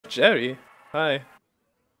Jerry. Hi. I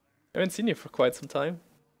haven't seen you for quite some time.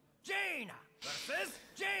 Jaina versus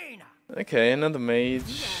Jaina. Okay, another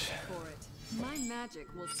mage. My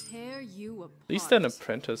magic will tear you apart. At least an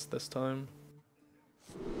apprentice this time.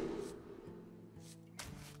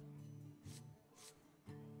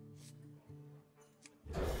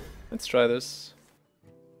 Let's try this.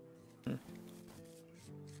 I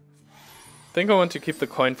think I want to keep the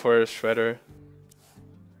coin for a shredder.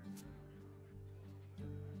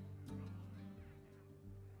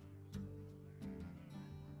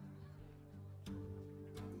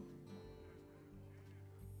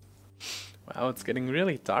 Wow, it's getting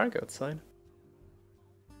really dark outside.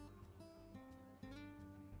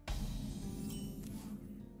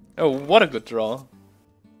 Oh, what a good draw.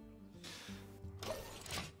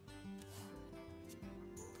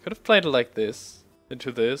 Could have played it like this,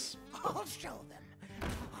 into this. I'll show them.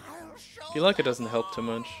 I'll show I feel like it doesn't help too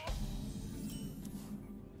much.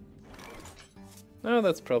 No,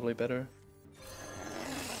 that's probably better.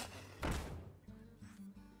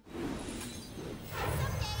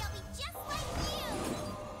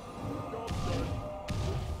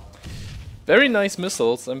 Very nice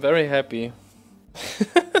missiles, I'm very happy.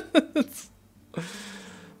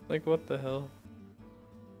 Like, what the hell?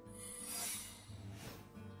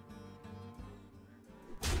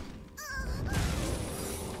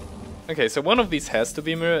 Okay, so one of these has to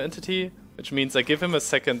be mirror entity, which means I give him a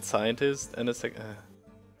second scientist and a second...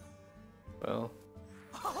 well...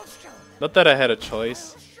 not that I had a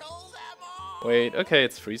choice. Wait, okay,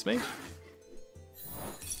 it's Freeze Mage?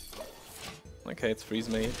 Okay, it's Freeze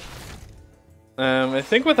Mage. I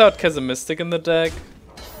think without Chasmistic in the deck,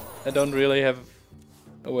 I don't really have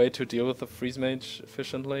a way to deal with the Freeze Mage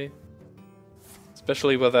efficiently.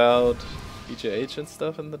 Especially without BGH and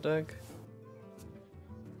stuff in the deck.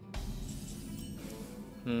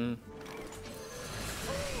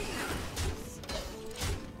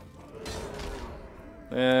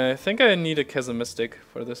 I think I need a Chasmistic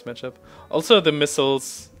for this matchup. Also the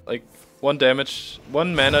missiles, like 1 damage,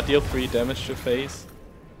 1 mana deal 3 damage to face.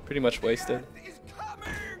 Pretty much wasted.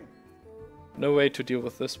 No way to deal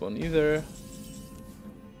with this one either.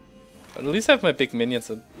 But at least I have my big minions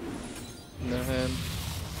in their hand.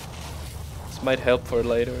 This might help for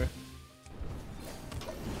later.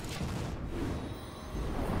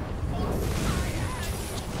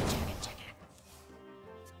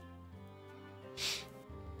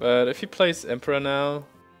 But if he plays Emperor now...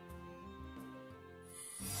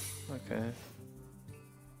 okay.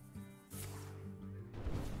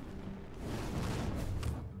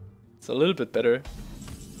 It's a little bit better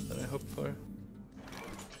than I hoped for.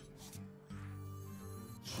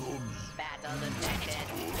 Battle detected.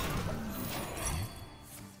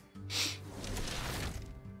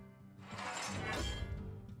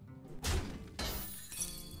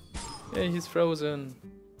 Yeah, he's frozen.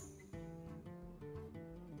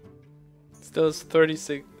 Still has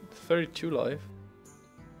 32 life.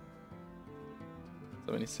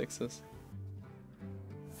 So many sixes.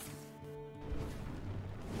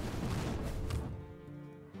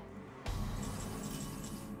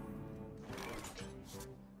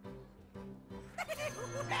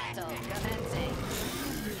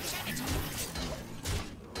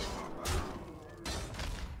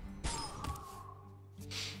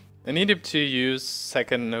 I need him to use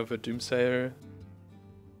second over Doomsayer.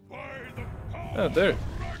 Oh, there.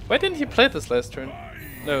 Why didn't he play this last turn?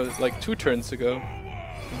 No, it's like 2 turns ago.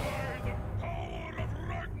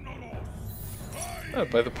 Oh,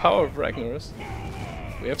 by the power of Ragnaros.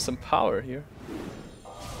 We have some power here.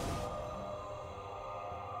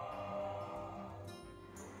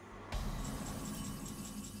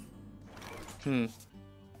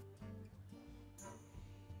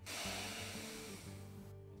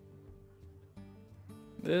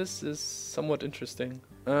 This is somewhat interesting.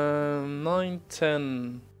 9,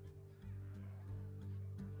 10...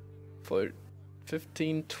 for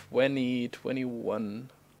 15, 20,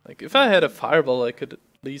 21. Like, if I had a Fireball, I could at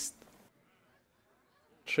least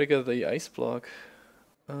trigger the Ice Block.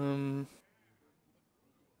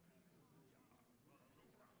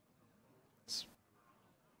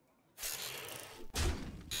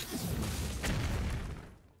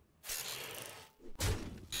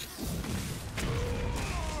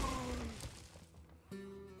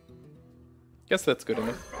 Guess that's good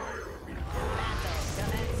enough.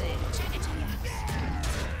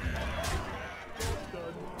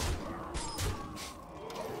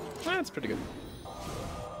 That's pretty good.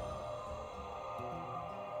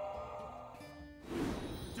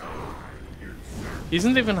 He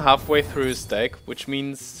isn't even halfway through his deck, which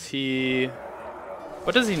means he...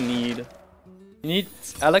 what does he need? He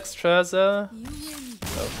needs Alex Traza.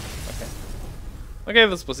 Oh. Okay,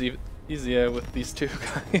 this was easier with these two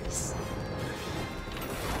guys.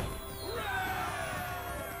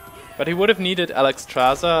 But he would have needed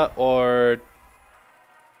Alexstrasza or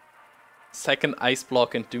second Ice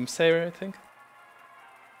Block and Doomsayer, I think.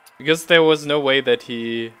 Because there was no way that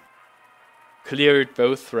he cleared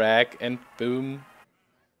both Rag and Boom.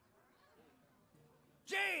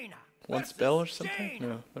 One spell or something?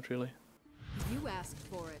 No, not really. You asked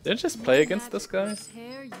for it. Did I just play against this guy?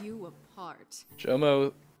 Tear you apart.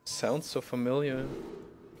 Jomo sounds so familiar.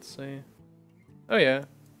 Let's see. Oh yeah.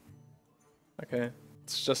 Okay.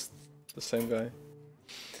 It's just the same guy.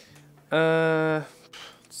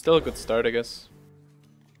 Still a good start, I guess.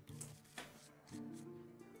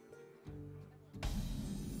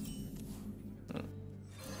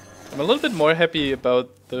 I'm a little bit more happy about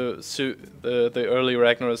the early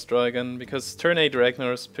Ragnaros draw again, because turn 8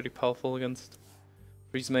 Ragnaros is pretty powerful against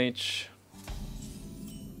Freeze Mage.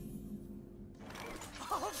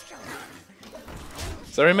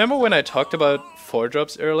 So remember when I talked about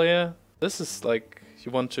 4-drops earlier? This is like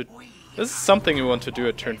this is something you want to do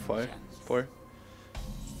at turn 4.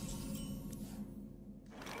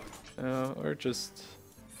 Or just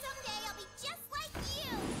Someday I'll be just like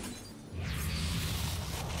you.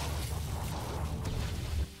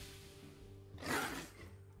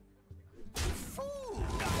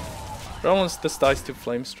 problem is this dies to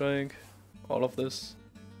Flamestrike. All of this.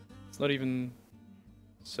 It's not even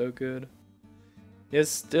so good. He has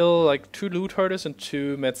still like 2 Loot Hoarders and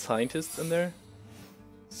 2 Mad Scientists in there.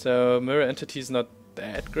 So Mirror Entity is not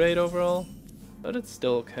that great overall, but it's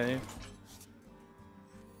still okay.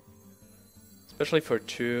 Especially for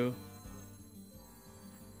 2.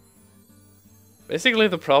 Basically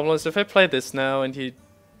the problem is if I play this now and he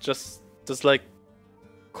just does like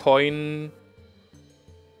coin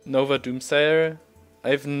Nova Doomsayer, I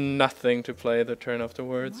have nothing to play the turn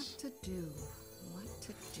afterwards. What to do? What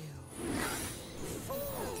to do?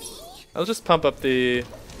 I'll just pump up the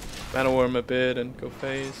Mana Wyrm a bit and go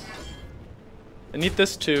phase. I need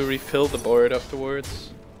this to refill the board afterwards.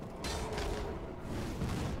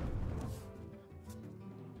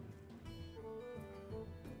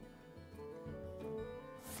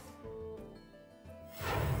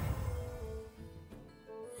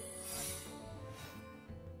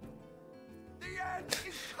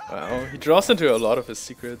 Wow, he draws into a lot of his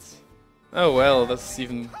secrets. Oh well, that's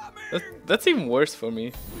even worse for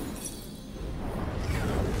me.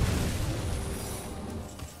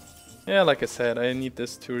 Yeah, like I said, I need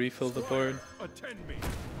this to refill the board. I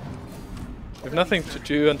have nothing to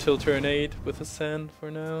do until turn 8 with the sand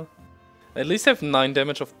for now. I at least have 9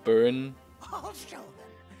 damage of burn. I'll show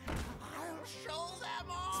them. I'll show them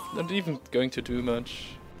all. Not even going to do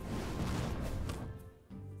much.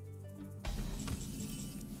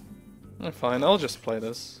 Fine, I'll just play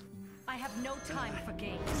this. I have no time for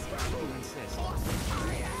games. By the power of Ragnaros, I have the power!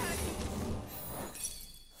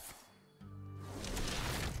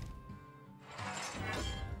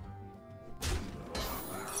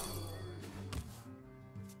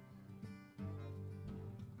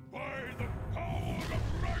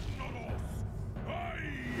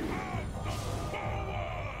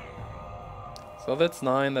 So that's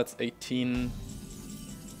 9, that's 18.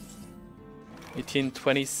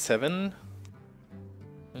 1827.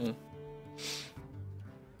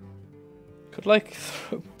 Could like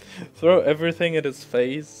throw everything at his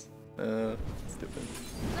face. Stupid.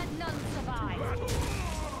 Let none survive.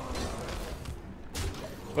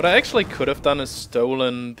 What I actually could have done is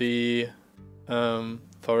stolen the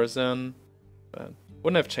Thorazan, but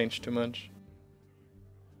wouldn't have changed too much.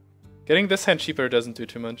 Getting this hand cheaper doesn't do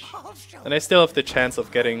too much, and I still have the chance of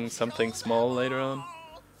getting something small later on.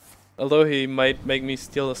 Although he might make me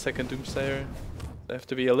steal a second Doomsayer, I have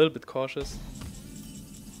to be a little bit cautious.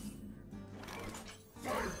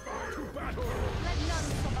 Let none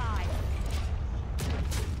survive.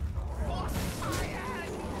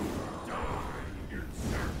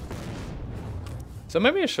 So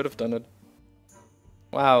maybe I should have done it.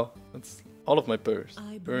 Wow, that's all of my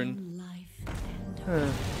burn.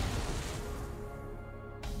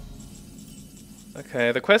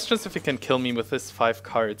 Okay, the question is if he can kill me with his 5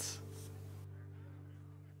 cards.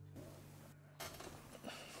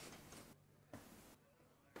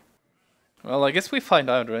 Well, I guess we find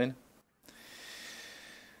out, right?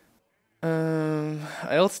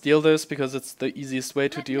 I'll steal this because it's the easiest way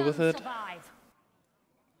to Let deal none with it. survive.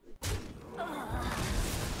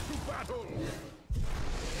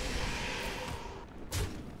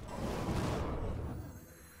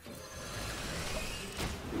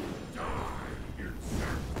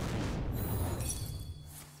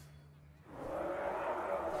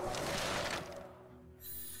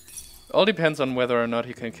 All depends on whether or not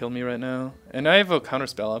he can kill me right now. And I have a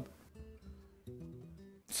counterspell up.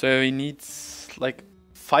 So he needs like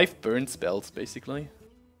 5 burn spells basically.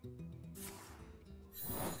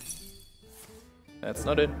 That's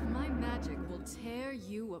not it. My magic will tear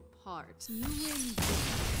you apart. You win.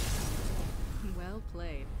 Well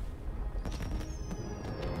played.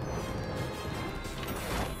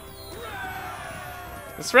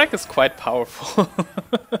 This rack is quite powerful.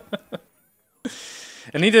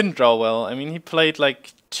 And he didn't draw well. I mean, he played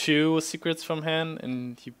like 2 secrets from hand,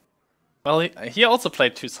 and he also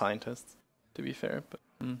played 2 scientists, to be fair. But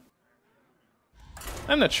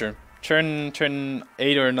I'm not sure. Turn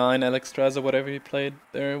 8 or 9 Alexstrasza or whatever he played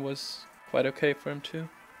there was quite okay for him too.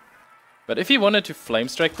 But if he wanted to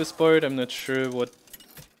Flamestrike this board, I'm not sure what,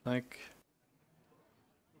 like...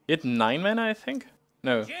 He had 9 mana, I think?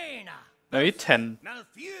 No. No, he had 10.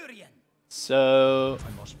 So...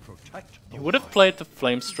 he would have played the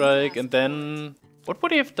Flamestrike, and then... What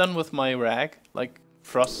would he have done with my rag? Like,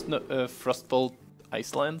 Frostbolt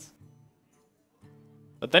Icelands?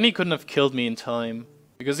 But then he couldn't have killed me in time,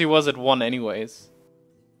 because he was at 1 anyways.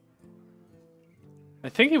 I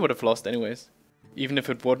think he would have lost anyways, even if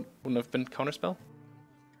it wouldn't have been Counterspell.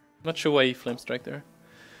 Not sure why he Flamestrike there.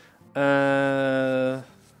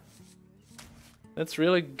 That's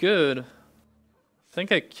really good. I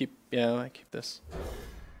think I keep, yeah, I keep this.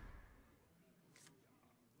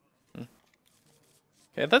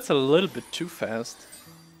 Okay, that's a little bit too fast.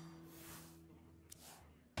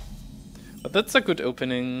 But that's a good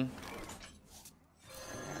opening.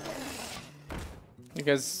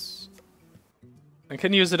 Because I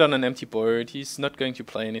can use it on an empty board. He's not going to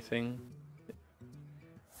play anything.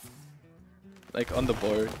 Like on the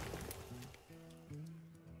board.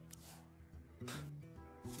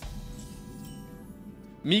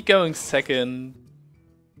 Me going second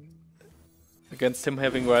against him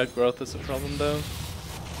having wild growth is a problem though.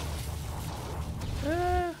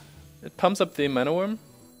 It pumps up the mana Wyrm.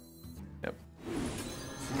 Yep.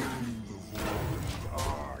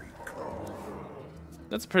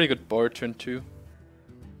 That's a pretty good board, turn 2.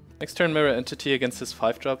 Next turn Mirror Entity against his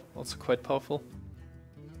 5-drop, also quite powerful.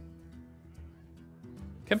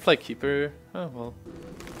 Can play Keeper, oh well.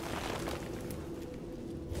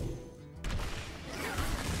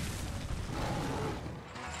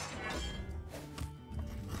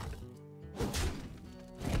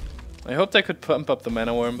 I hoped I could pump up the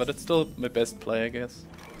mana Wyrm, but it's still my best play, I guess.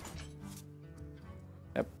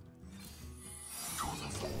 Yep.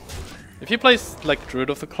 If he plays like Druid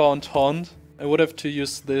of the Claw and Taunt, I would have to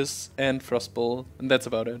use this and Frostbolt, and that's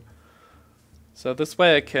about it. So this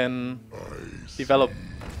way I can develop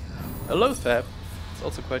a Loatheb. It's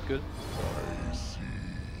also quite good.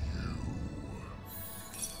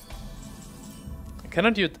 I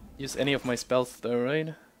cannot use any of my spells though,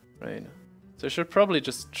 right? Right. So I should probably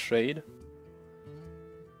just trade.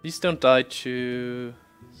 These don't die to...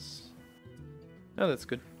 Oh, that's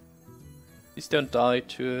good. These don't die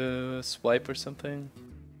to a swipe or something.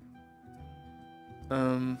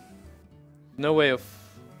 No way of...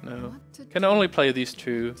 No. Can only play these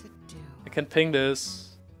 2. I can ping this.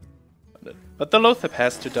 But the Loatheb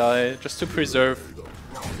has to die, just to preserve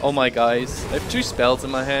all my guys. I have 2 spells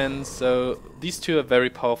in my hand, so these 2 are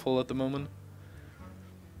very powerful at the moment.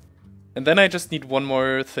 And then I just need one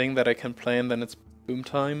more thing that I can play, and then it's boom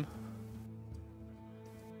time.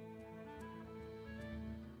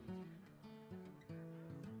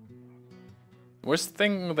 Worst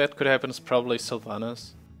thing that could happen is probably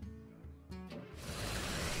Sylvanas.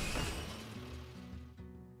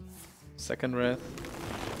 Second Wrath.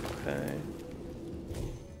 Okay.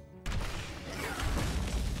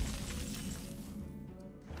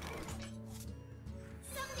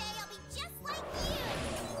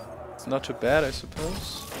 It's not too bad, I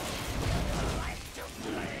suppose.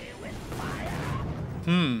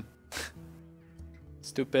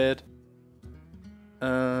 Stupid.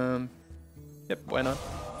 Yep, why not?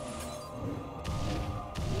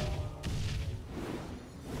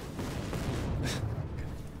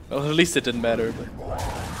 Well, at least it didn't matter. But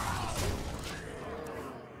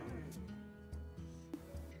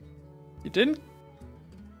you didn't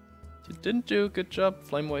do a good job,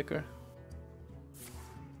 Flamewaker.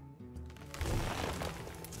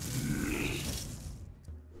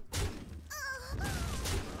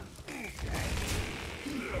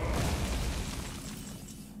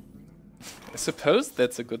 I suppose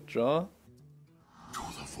that's a good draw.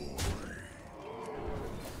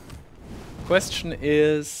 Question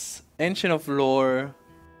is, Ancient of Lore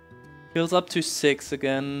heals up to 6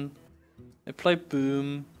 again. I play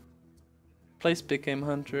Boom. Plays Big Game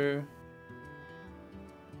Hunter.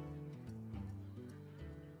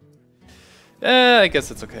 I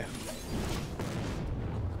guess it's okay.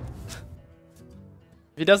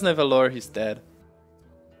 If he doesn't have a lore, he's dead.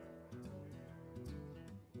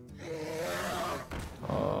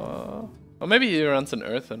 Or maybe he runs an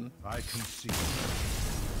earthen. I can see.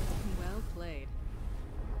 Well played.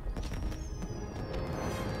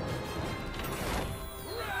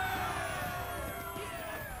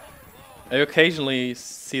 I occasionally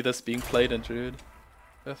see this being played in Druid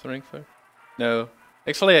with Ringfire. No,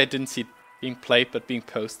 actually I didn't see it being played, but being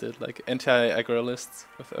posted, like anti-aggro lists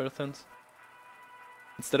with earthens.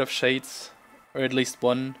 Instead of shades, or at least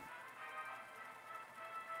one.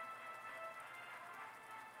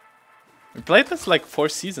 We played this like 4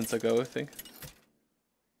 seasons ago, I think.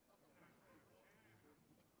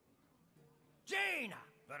 Jaina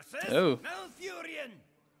versus Oh. Malfurion.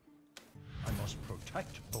 I must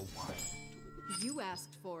protect the wild. You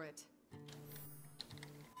asked for it.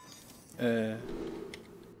 I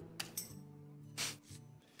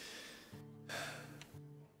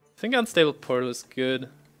think Unstable Portal is good.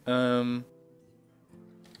 I'm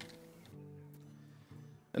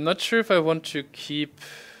not sure if I want to keep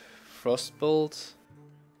Frostbolt.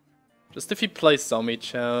 Just if he plays Zombie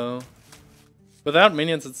Chow. Without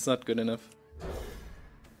minions, it's not good enough.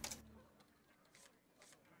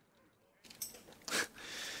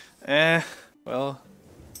 Well.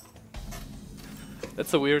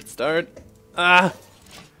 That's a weird start. I'm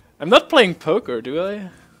not playing poker, do I?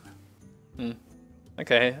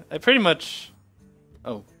 Okay, I pretty much...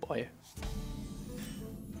 Oh boy.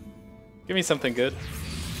 Give me something good.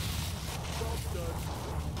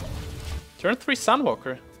 Turn 3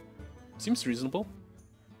 Sunwalker. Seems reasonable.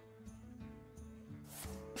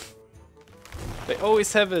 They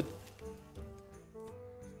always have it.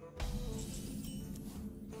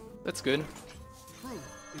 That's good.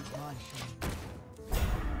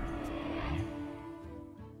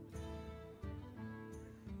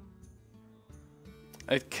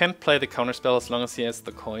 I can't play the counterspell as long as he has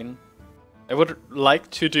the coin. I would like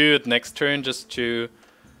to do it next turn just to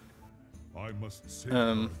I must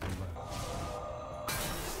save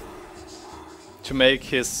to make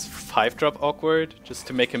his 5-drop awkward, just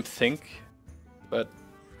to make him think. But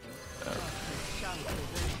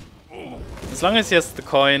as long as he has the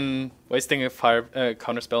coin, wasting a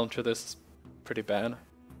counterspell into this is pretty bad.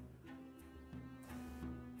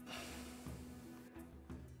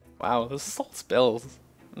 Wow, this is all spells.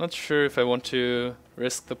 I'm not sure if I want to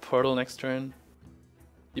risk the portal next turn.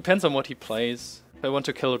 Depends on what he plays. If I want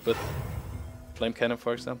to kill it with Flamecannon,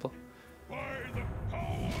 for example.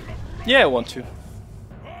 Yeah, I want to.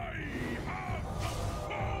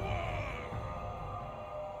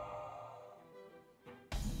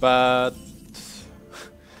 But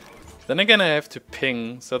then again I have to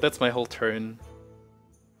ping, so that's my whole turn.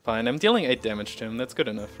 Fine, I'm dealing 8 damage to him, that's good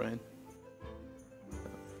enough, right?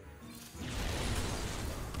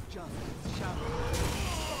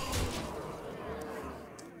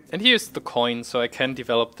 And he used the coin, so I can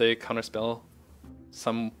develop the counterspell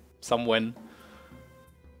some when.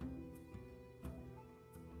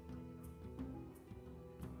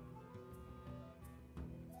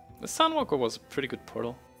 The Sunwalker was a pretty good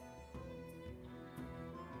portal.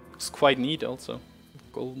 It's quite neat also.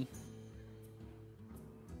 Golden.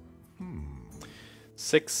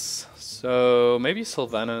 6, so maybe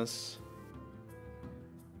Sylvanas.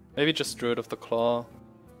 Maybe just Druid of the Claw.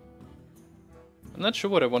 I'm not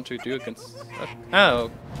sure what I want to do against that.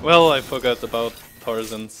 Oh, well, I forgot about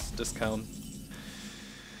Tarzan's discount.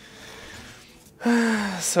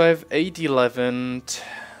 So I have 8, 11,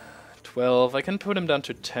 12. I can put him down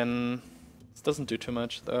to 10. This doesn't do too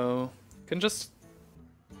much, though. I can just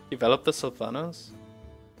develop the Sylvanas.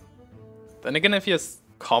 Then again, if he has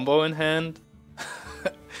combo in hand,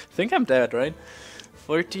 I think I'm dead, right?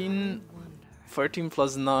 14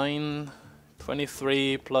 plus 9,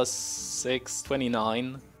 23 plus 6,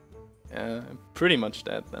 29. Yeah, I'm pretty much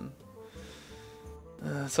dead then.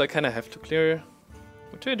 So I kind of have to clear.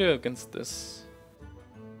 What do I do against this?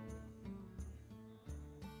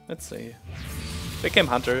 Let's see. Became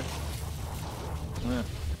Hunter. Yeah,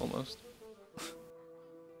 almost.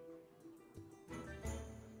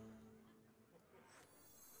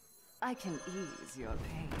 I can ease your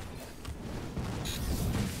pain.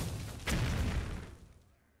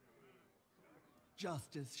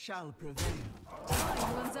 Justice shall prevail.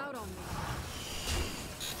 Time runs out on me.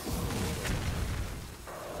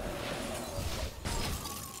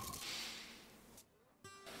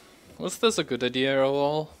 Was this a good idea at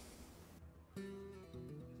all?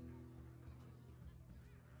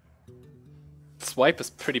 Swipe is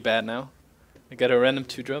pretty bad now. I got a random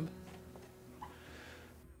 2-drop.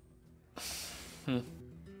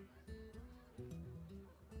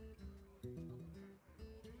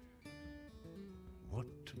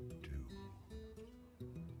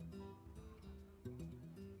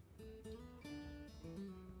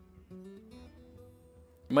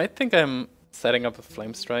 You might think I'm setting up a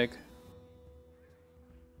Flamestrike.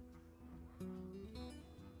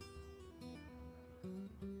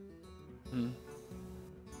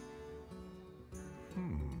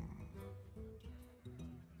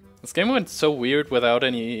 This game went so weird without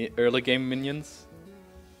any early game minions.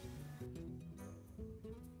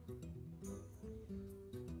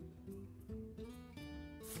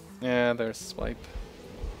 Yeah, there's swipe.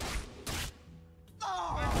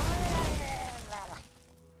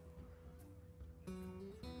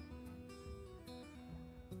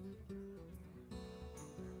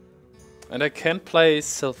 And I can't play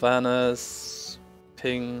Sylvanas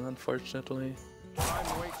ping, unfortunately.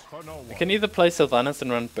 I can either play Sylvanas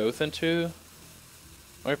and run both into,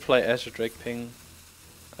 or play Azure Drake ping.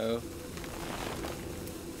 Oh.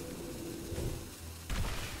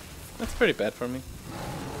 That's pretty bad for me.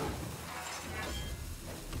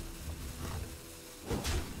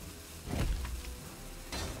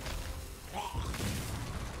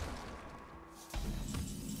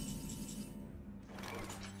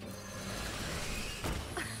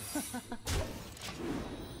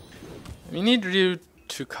 We need to do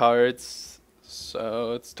 2 cards,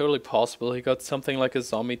 so it's totally possible he got something like a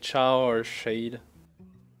Zombie Chow or a Shade.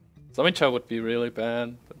 Zombie Chow would be really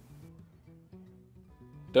bad, but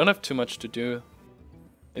don't have too much to do.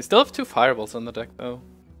 I still have 2 Fireballs on the deck though.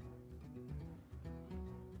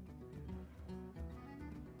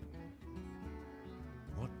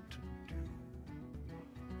 What to do?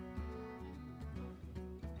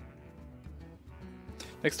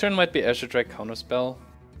 Next turn might be Azure Drake Counterspell.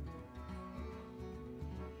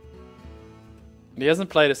 He hasn't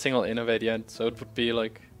played a single Innovate yet, so it would be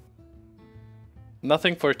like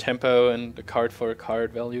nothing for tempo and a card for a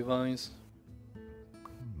card value wise.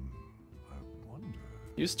 I wonder.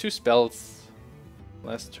 Used 2 spells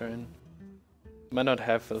last turn. Might not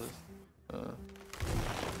have a.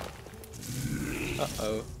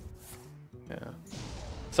 Uh-oh. Yeah.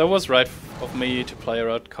 So it was right of me to play a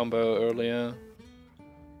Rod combo earlier.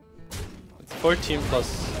 It's 14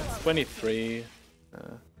 plus 23.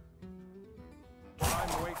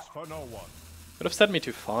 Time waits for no one. Could have set me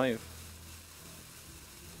to 5.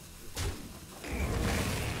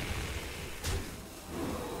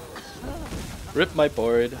 Rip my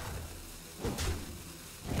board.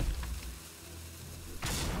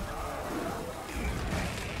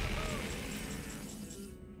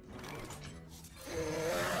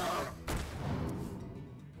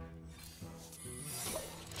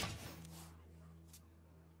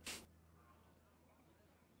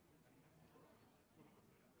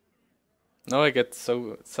 Now I get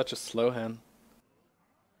such a slow hand.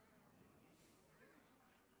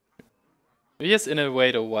 He has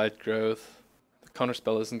Innovate or Wild Growth. The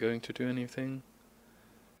Counterspell isn't going to do anything.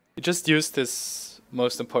 He just used his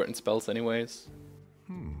most important spells anyways.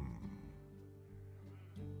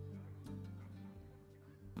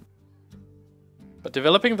 But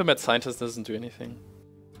developing the Mad Scientist doesn't do anything.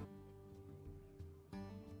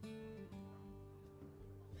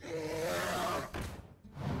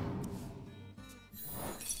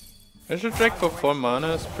 Azure Drake for 4 mana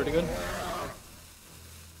is pretty good.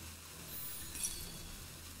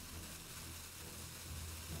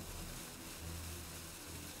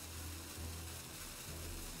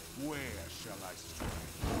 Where shall I strike?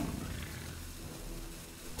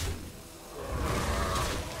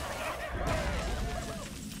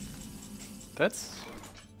 That's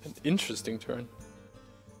an interesting turn.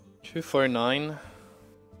 2 for 9.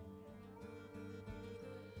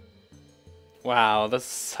 Wow, that's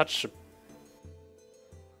such a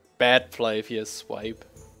bad play if he has swipe.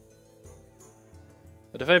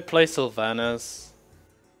 But if I play Sylvanas...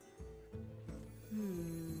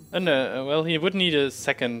 no, well, he would need a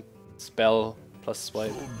second spell plus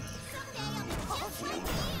swipe.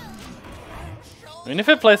 I mean, if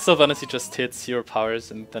I play Sylvanas, he just hits 0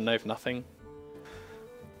 powers and then I have nothing.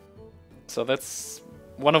 So that's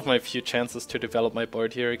one of my few chances to develop my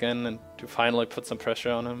board here again and to finally put some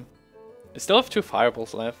pressure on him. I still have 2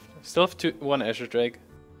 Fireballs left. I still have 1 Azure Drake.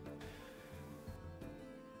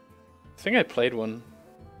 I think I played one.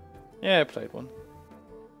 Yeah, I played one.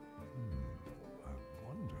 I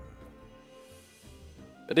wonder.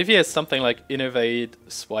 But if he has something like Innovate,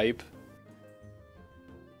 Swipe,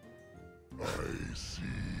 I see.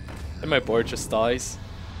 then my board just dies.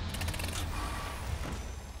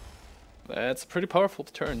 That's a pretty powerful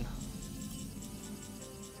turn.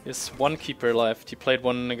 He has 1 keeper left. He played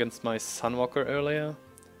one against my Sunwalker earlier.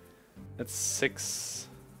 That's 6.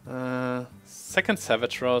 Second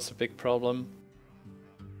Savage Raw is a big problem.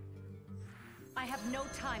 I have no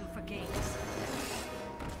time for games.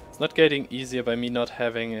 It's not getting easier by me not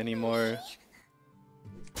having any more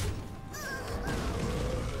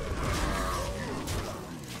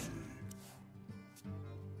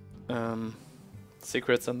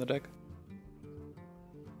secrets in the deck.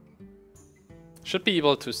 Should be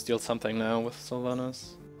able to steal something now with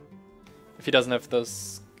Sylvanas. If he doesn't have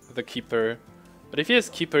the Keeper. But if he has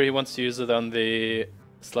Keeper, he wants to use it on the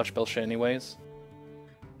Sludge Belcher anyways.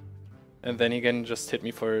 And then he can just hit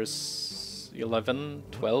me for 11,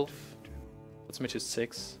 12. Puts me to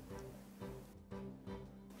 6.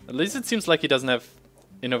 At least it seems like he doesn't have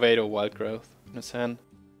Innovate or Wild Growth in his hand.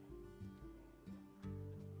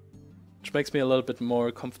 Which makes me a little bit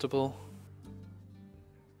more comfortable.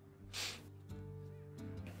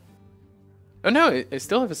 Oh no, I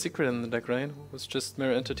still have a secret in the deck, right? It was just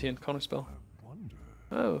Mirror Entity and Counterspell.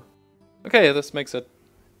 Oh. Okay, this makes it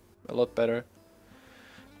a lot better.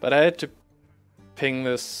 But I had to ping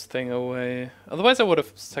this thing away. Otherwise I would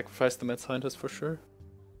have sacrificed the Mad Scientist for sure.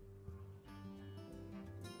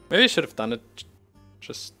 Maybe I should have done it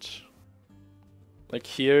just like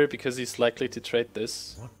here, because he's likely to trade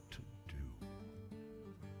this. What to do?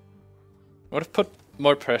 I would have put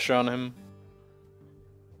more pressure on him.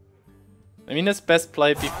 I mean, his best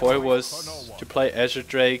play before was to play Azure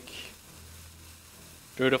Drake,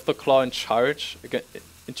 Druid of the Claw, and charge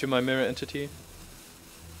into my Mirror Entity.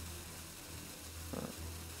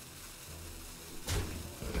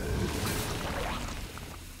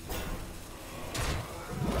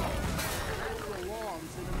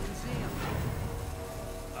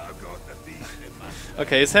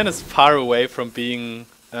 Okay, his hand is far away from being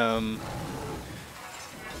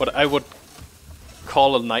what I would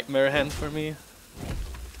call a nightmare hand for me.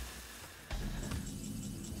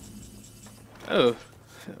 Oh,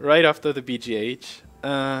 right after the BGH.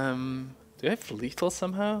 Do I have lethal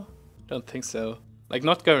somehow? Don't think so. Like,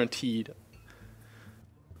 not guaranteed.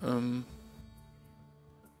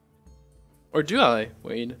 Or do I?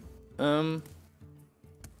 Wait.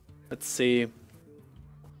 Let's see.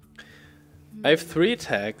 I have 3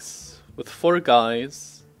 attacks with 4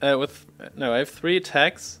 guys. I have 3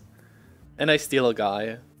 attacks, and I steal a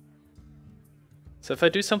guy. So if I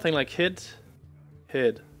do something like hit,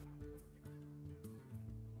 I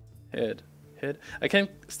can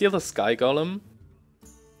steal the Sky Golem,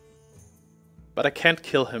 but I can't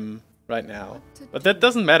kill him right now. But that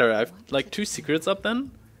doesn't matter. I have like 2 secrets up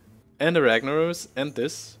then, and a Ragnaros, and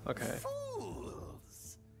this. Okay.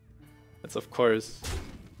 That's of course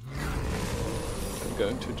I'm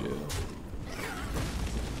going to do.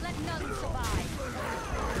 Let none survive.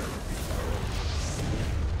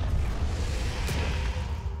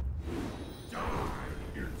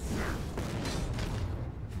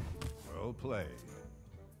 Well played.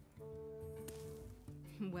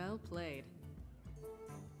 Well played.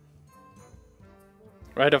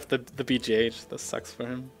 Right off the BGH, this sucks for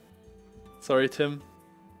him. Sorry, Tim.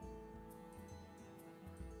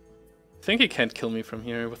 I think he can't kill me from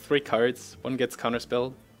here with 3 cards. One gets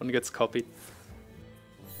counterspelled, one gets copied.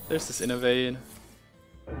 There's this Innovate.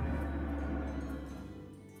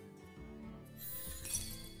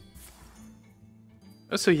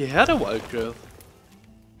 Oh, so he had a Wild Growth.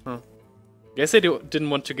 Huh. Guess I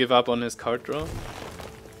didn't want to give up on his card draw.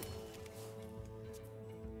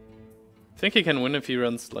 I think he can win if he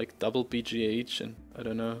runs like double BGH and, I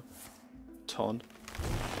don't know, taunt.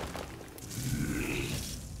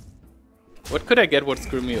 What could I get would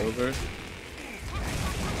screw me over?